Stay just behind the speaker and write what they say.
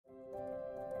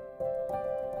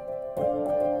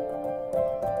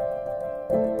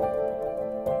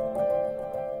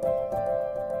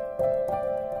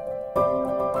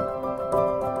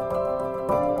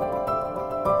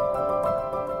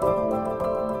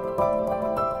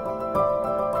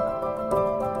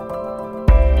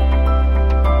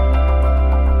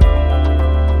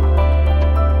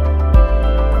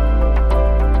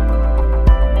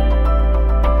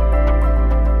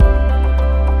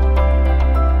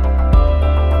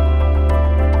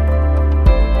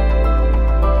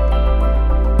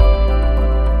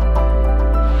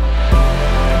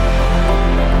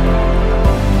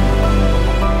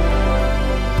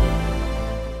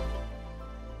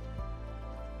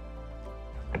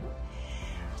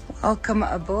Welcome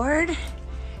aboard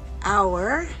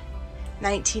our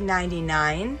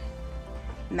 1999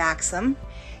 Maxim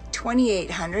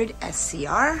 2800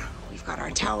 SCR. We've got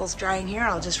our towels drying here.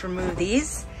 I'll just remove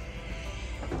these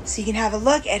so you can have a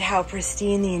look at how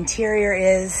pristine the interior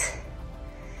is.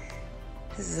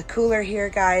 This is a cooler here,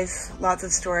 guys. Lots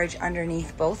of storage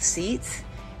underneath both seats.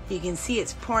 You can see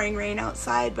it's pouring rain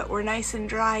outside, but we're nice and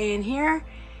dry in here,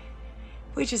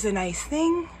 which is a nice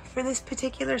thing for this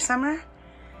particular summer.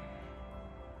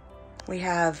 We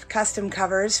have custom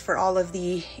covers for all of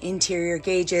the interior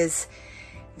gauges,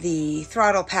 the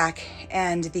throttle pack,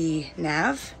 and the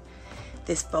nav.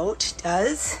 This boat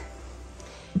does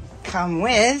come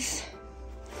with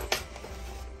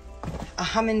a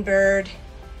Humminbird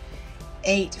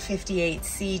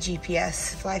 858C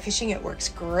GPS fly fishing. It works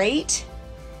great.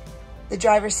 The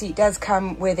driver's seat does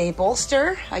come with a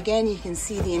bolster. Again, you can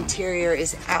see the interior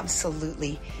is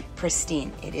absolutely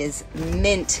pristine. It is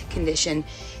mint condition.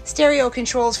 Stereo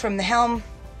controls from the helm.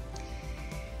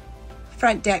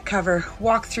 Front deck cover,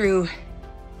 walk-through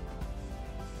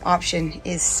option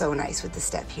is so nice with the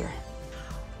step here.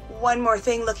 One more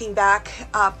thing, looking back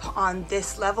up on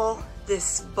this level,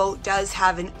 this boat does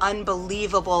have an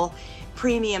unbelievable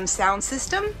premium sound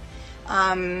system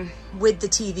with the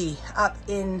TV up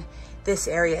in this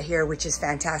area here, which is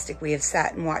fantastic. We have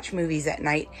sat and watched movies at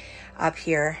night up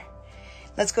here.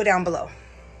 Let's go down below.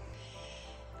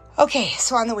 Okay,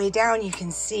 so on the way down, you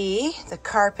can see the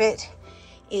carpet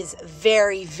is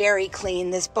very, very clean.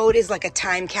 This boat is like a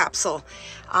time capsule.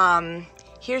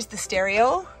 Here's the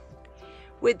stereo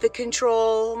with the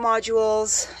control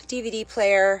modules, DVD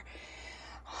player,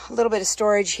 a little bit of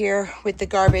storage here with the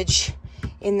garbage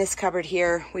in this cupboard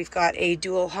here. We've got a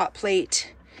dual hot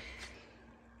plate.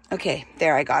 Okay,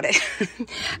 there, I got it.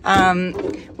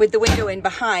 With the window in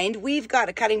behind, we've got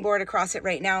a cutting board across it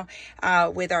right now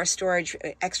with our storage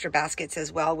extra baskets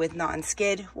as well, with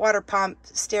non-skid, water pump,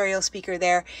 stereo speaker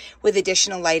there with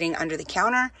additional lighting under the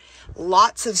counter.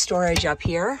 Lots of storage up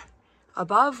here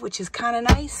above, which is kind of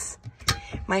nice.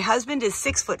 My husband is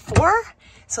 6'4",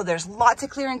 so there's lots of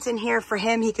clearance in here for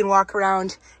him. He can walk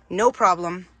around, no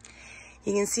problem.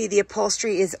 You can see the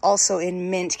upholstery is also in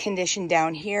mint condition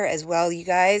down here as well, you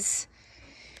guys.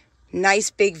 Nice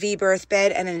big V-berth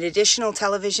bed and an additional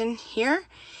television here.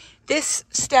 This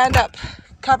stand-up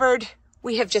cupboard,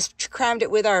 we have just crammed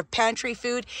it with our pantry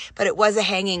food, but it was a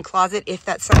hanging closet if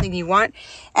that's something you want.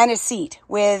 And a seat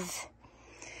with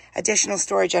additional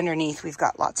storage underneath. We've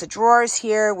got lots of drawers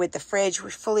here with the fridge.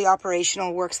 We're fully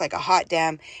operational, works like a hot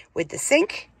dam with the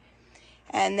sink.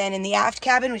 And then in the aft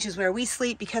cabin, which is where we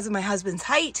sleep because of my husband's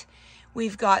height,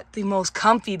 we've got the most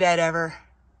comfy bed ever.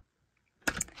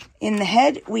 In the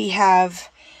head, we have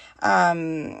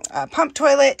a pump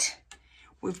toilet.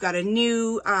 We've got a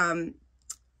new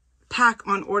pack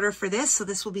on order for this, so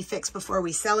this will be fixed before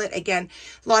we sell it. Again,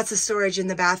 lots of storage in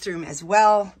the bathroom as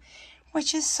well,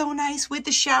 which is so nice with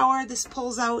the shower. This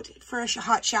pulls out for a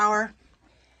hot shower.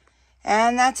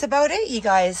 And that's about it, you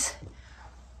guys.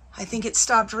 I think it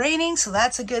stopped raining, so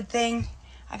that's a good thing.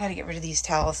 I gotta get rid of these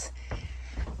towels.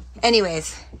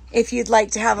 Anyways, if you'd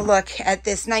like to have a look at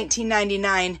this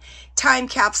 1999 time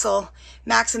capsule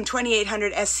Maxim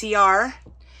 2800 SCR,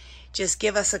 just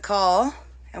give us a call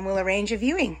and we'll arrange a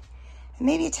viewing and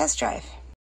maybe a test drive.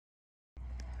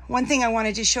 One thing I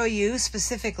wanted to show you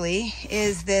specifically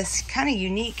is this kind of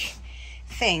unique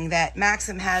thing that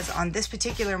Maxim has on this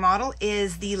particular model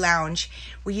is the lounge.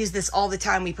 We use this all the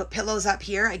time. We put pillows up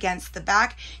here against the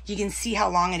back. You can see how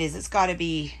long it is. It's got to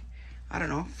be, I don't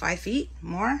know, 5 feet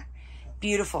more.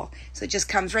 Beautiful. So it just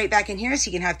comes right back in here,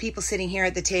 so you can have people sitting here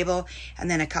at the table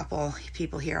and then a couple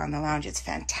people here on the lounge. It's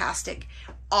fantastic.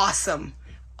 Awesome,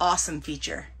 awesome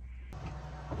feature.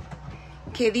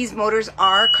 Okay, these motors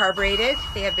are carbureted.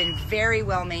 They have been very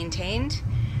well maintained.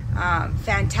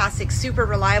 Fantastic, super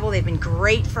reliable. They've been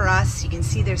great for us. You can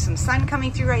see there's some sun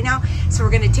coming through right now, so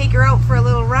we're going to take her out for a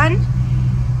little run,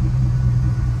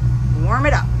 warm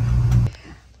it up.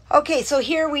 Okay, so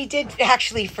here we did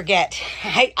actually forget.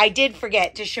 I did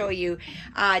forget to show you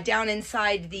down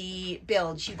inside the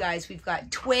bilge, you guys. We've got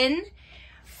twin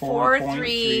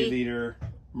 4.3 liter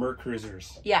Merc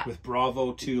Cruisers, yeah, with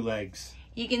Bravo 2 legs.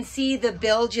 You can see the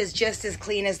bilge is just as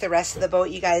clean as the rest of the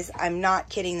boat, you guys. I'm not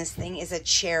kidding. This thing is a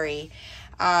cherry.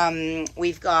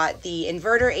 We've got the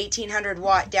inverter, 1800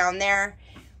 watt down there.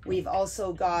 We've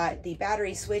also got the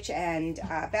battery switch and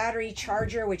battery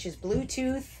charger, which is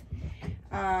Bluetooth.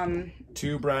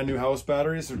 2 brand new house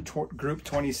batteries, Group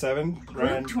 27.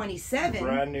 Group 27?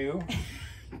 Brand new.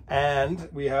 And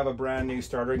we have a brand new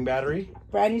starting battery.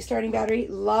 Brand new starting battery.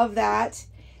 Love that.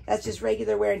 That's just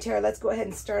regular wear and tear. Let's go ahead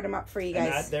and start them up for you guys.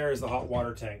 And that there is the hot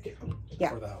water tank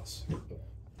for the house.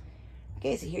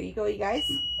 Okay, so here you go, you guys.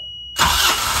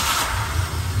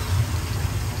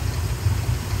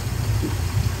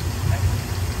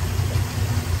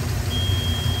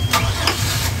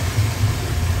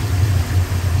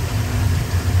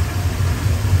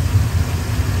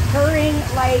 Purring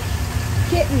like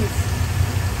kittens.